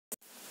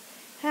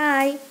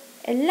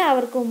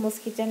എല്ലാവർക്കും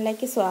ഉമ്മൂസ്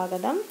കിച്ചണിലേക്ക്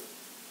സ്വാഗതം.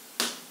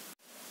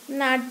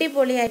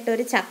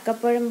 അടിപൊളിയായിട്ടൊരു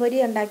ചക്കപ്പഴം പൊരി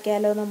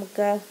ഉണ്ടാക്കിയാലോ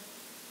നമുക്ക്.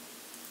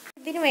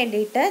 ഇതിന്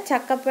വേണ്ടിയിട്ട്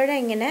ചക്കപ്പഴം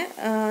ഇങ്ങനെ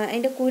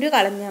അതിൻ്റെ കുരു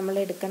കളഞ്ഞ് നമ്മൾ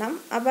എടുക്കണം.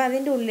 അപ്പോൾ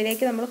അതിൻ്റെ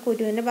ഉള്ളിലേക്ക് നമ്മൾ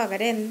കുരുവിന്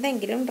പകരം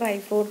എന്തെങ്കിലും ഡ്രൈ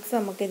ഫ്രൂട്ട്സ്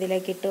നമുക്ക്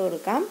ഇതിലേക്ക് ഇട്ട്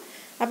കൊടുക്കാം.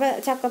 അപ്പോൾ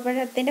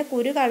ചക്കപ്പഴത്തിൻ്റെ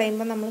കുരു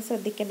കളയുമ്പോൾ നമ്മൾ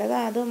ശ്രദ്ധിക്കേണ്ടത്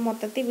അത്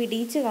മൊത്തത്തിൽ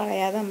വിടിയിച്ച്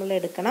കളയാതെ നമ്മൾ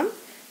എടുക്കണം.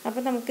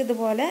 അപ്പോൾ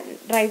നമുക്കിതുപോലെ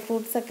ഡ്രൈ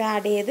ഫ്രൂട്ട്സൊക്കെ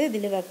ആഡ് ചെയ്ത്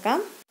ഇതിൽ വെക്കാം.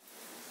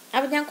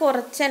 അപ്പോൾ ഞാൻ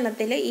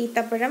കുറച്ചെണ്ണത്തിൽ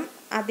ഈത്തപ്പഴം,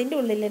 അതിൻ്റെ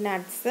ഉള്ളിൽ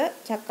നട്ട്സ്,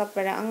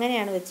 ചക്കപ്പഴം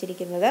അങ്ങനെയാണ്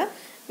വെച്ചിരിക്കുന്നത്.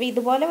 അപ്പോൾ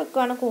ഇതുപോലെ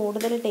വെക്കുകയാണ്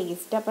കൂടുതൽ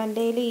ടേസ്റ്റ്. അപ്പോൾ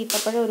എൻ്റെ കയ്യിൽ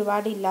ഈത്തപ്പഴം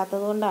ഒരുപാട്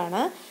ഇല്ലാത്തത്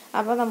കൊണ്ടാണ്.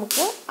 അപ്പോൾ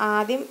നമുക്ക്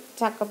ആദ്യം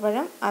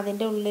ചക്കപ്പഴം,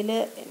 അതിൻ്റെ ഉള്ളിൽ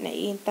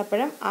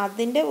ഈത്തപ്പഴം,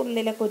 അതിൻ്റെ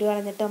ഉള്ളിലെ കുരു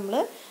കളഞ്ഞിട്ട് നമ്മൾ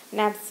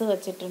നട്ട്സ്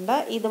വെച്ചിട്ടുണ്ട്.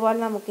 ഇതുപോലെ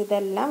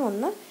നമുക്കിതെല്ലാം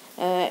ഒന്ന്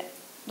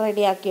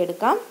റെഡിയാക്കി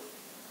എടുക്കാം.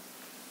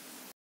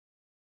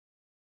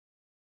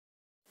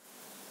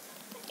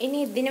 ഇനി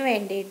ഇതിന്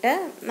വേണ്ടിയിട്ട്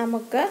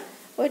നമുക്ക്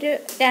ഒരു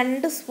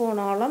 2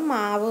 സ്പൂണോളം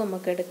മാവ്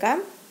നമുക്ക് എടുക്കാം.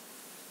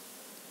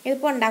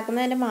 ഇതിപ്പോൾ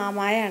ഉണ്ടാക്കുന്നതിൻ്റെ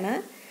മാമായാണ്.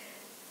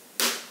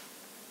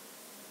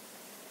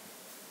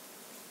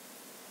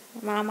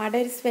 മാമായുടെ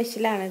ഒരു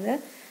സ്പെഷ്യലാണിത്.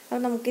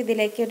 അപ്പോൾ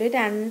നമുക്കിതിലേക്ക് ഒരു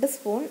 2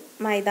 സ്പൂൺ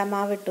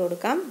മൈദാമാവ് ഇട്ട്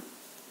കൊടുക്കാം.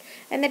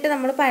 എന്നിട്ട്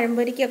നമ്മൾ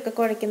പഴംപൊരിക്കൊക്കെ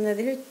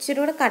കുഴയ്ക്കുന്നതിൽ ഇച്ചിരി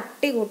കൂടെ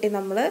കട്ടി കൂട്ടി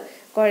നമ്മൾ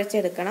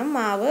കുഴച്ചെടുക്കണം.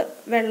 മാവ്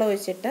വെള്ളം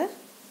ഒഴിച്ചിട്ട്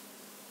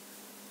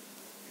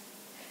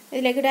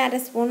ഇതിലേക്ക് ഒരു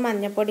 1/2 സ്പൂൺ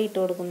മഞ്ഞൾപ്പൊടി ഇട്ട്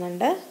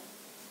കൊടുക്കുന്നുണ്ട്.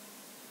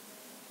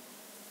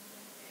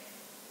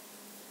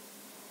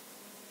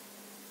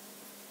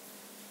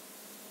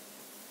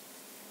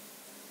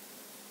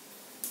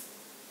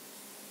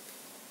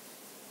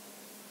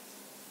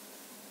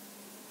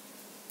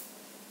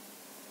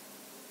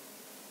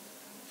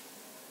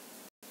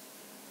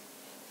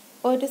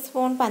 ഒരു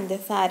സ്പൂൺ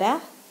പഞ്ചസാര.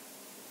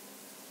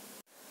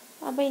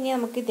 അപ്പോൾ ഇനി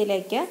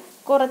നമുക്കിതിലേക്ക്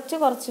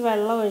കുറച്ച്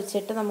വെള്ളം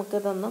ഒഴിച്ചിട്ട്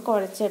നമുക്കിതൊന്ന്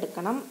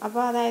കുഴച്ചെടുക്കണം.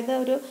 അപ്പോൾ അതായത്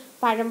ഒരു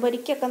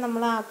പഴംപൊരിക്കൊക്കെ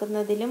നമ്മൾ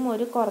ആക്കുന്നതിലും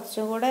ഒരു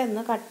കുറച്ചും കൂടെ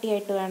ഒന്ന്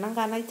കട്ടിയായിട്ട് വേണം.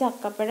 കാരണം ഈ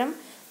ചക്കപ്പഴം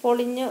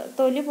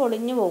തൊലി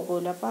പൊളിഞ്ഞു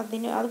പോകുമല്ലോ. അപ്പോൾ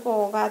അത്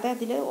പോകാതെ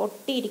അതിൽ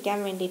ഒട്ടിയിരിക്കാൻ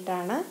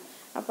വേണ്ടിയിട്ടാണ്.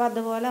 അപ്പോൾ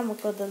അതുപോലെ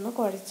നമുക്കിതൊന്ന്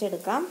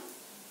കുഴച്ചെടുക്കാം.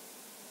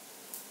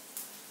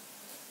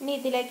 ഇനി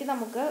ഇതിലേക്ക്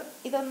നമുക്ക്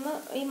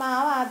ഈ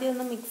മാവ് ആദ്യം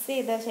ഒന്ന് മിക്സ്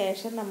ചെയ്ത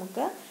ശേഷം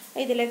നമുക്ക്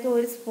ഇതിലേക്ക്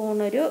 1 സ്പൂൺ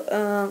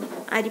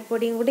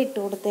അരിപ്പൊടിയും കൂടി ഇട്ട്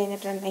കൊടുത്തു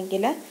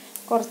കഴിഞ്ഞിട്ടുണ്ടെങ്കിൽ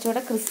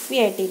കുറച്ചുകൂടെ ക്രിസ്പി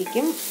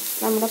ആയിട്ടിരിക്കും.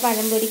 നമ്മുടെ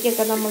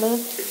പഴംപൊരിക്കൊക്കെ നമ്മൾ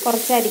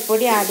കുറച്ച്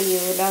അരിപ്പൊടി ആഡ്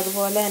ചെയ്യുമല്ലോ,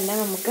 അതുപോലെ തന്നെ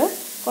നമുക്ക്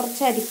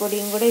കുറച്ച്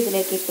അരിപ്പൊടിയും കൂടി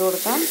ഇതിലേക്ക് ഇട്ട്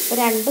കൊടുക്കാം.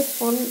 2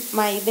 സ്പൂൺ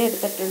മൈദ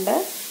എടുത്തിട്ടുണ്ട്,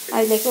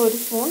 അതിലേക്ക് 1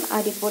 സ്പൂൺ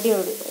അരിപ്പൊടി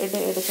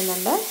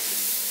എടുക്കുന്നുണ്ട്.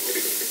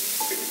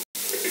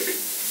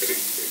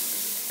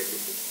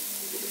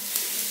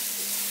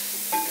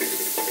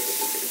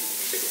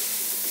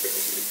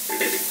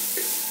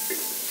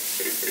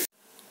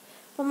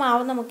 അപ്പോൾ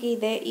മാവ് നമുക്ക്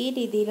ഈ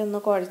രീതിയിലൊന്ന്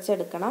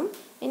കുഴച്ചെടുക്കണം.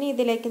 ഇനി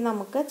ഇതിലേക്ക്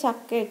നമുക്ക്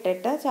ചക്ക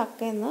ഇട്ടിട്ട്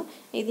ചക്കയൊന്ന്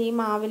ഈ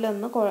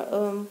മാവിലൊന്ന്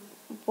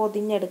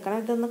പൊതിഞ്ഞെടുക്കണം.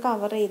 ഇതൊന്ന്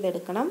കവർ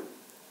ചെയ്തെടുക്കണം.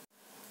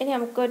 ഇനി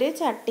നമുക്കൊരു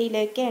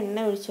ചട്ടിയിലേക്ക്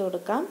എണ്ണ ഒഴിച്ചു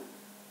കൊടുക്കാം.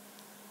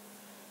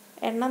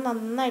 എണ്ണ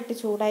നന്നായിട്ട്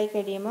ചൂടായി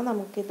കഴിയുമ്പോൾ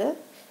നമുക്കിത്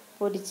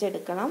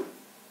പൊരിച്ചെടുക്കണം.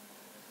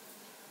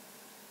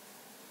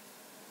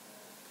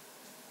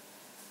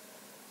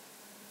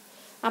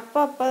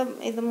 അപ്പം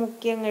ഇത്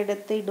മുക്കി അങ്ങ്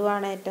എടുത്ത്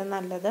ഇടുവാണ് ഏറ്റവും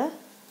നല്ലത്.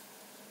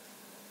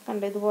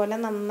 കണ്ടു, ഇതുപോലെ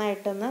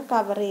നന്നായിട്ടൊന്ന്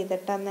കവർ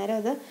ചെയ്തിട്ട് അന്നേരം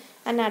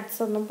ആ നട്ട്സ്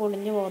ഒന്നും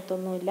പൊളിഞ്ഞു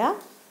പോകത്തൊന്നുമില്ല.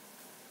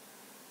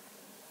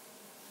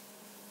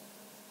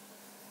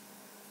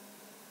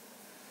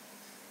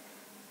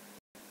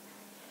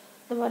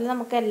 അതുപോലെ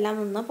നമുക്കെല്ലാം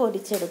ഒന്ന്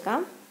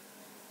പൊരിച്ചെടുക്കാം.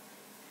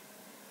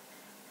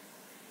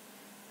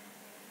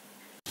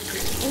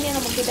 ഇനി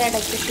നമുക്കിത്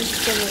ഇടയ്ക്ക്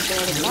തിരിച്ചൊന്ന് ഇട്ട്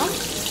കൊടുക്കാം.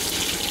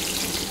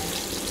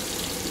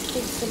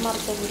 തിരിച്ച്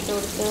മറച്ചൊക്കെ ഇട്ട്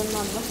കൊടുത്ത്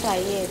ഒന്ന്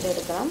ഫ്രൈ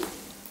ചെയ്തെടുക്കണം.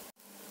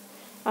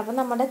 അപ്പോൾ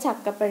നമ്മുടെ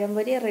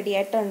ചക്കപ്പഴംപൊരി റെഡി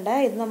ആയിട്ടുണ്ട്.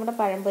 ഇത് നമ്മുടെ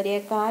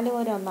പഴംപൊരിയേക്കാളും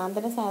ഒരു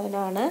ഒന്നാന്തരം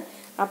സാധനമാണ്.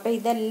 അപ്പോൾ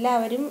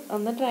ഇതെല്ലാവരും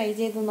ഒന്ന് ട്രൈ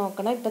ചെയ്ത്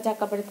നോക്കണം. ഇപ്പോൾ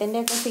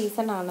ചക്കപ്പഴത്തിൻ്റെയൊക്കെ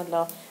സീസൺ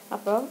ആണല്ലോ.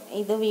 അപ്പോൾ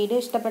ഇത് വീഡിയോ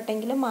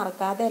ഇഷ്ടപ്പെട്ടെങ്കിൽ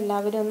മറക്കാതെ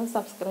എല്ലാവരും ഒന്ന്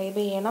സബ്സ്ക്രൈബ്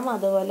ചെയ്യണം.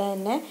 അതുപോലെ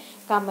തന്നെ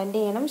കമൻറ്റ്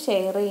ചെയ്യണം,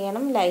 ഷെയർ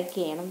ചെയ്യണം, ലൈക്ക്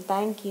ചെയ്യണം.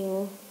 താങ്ക്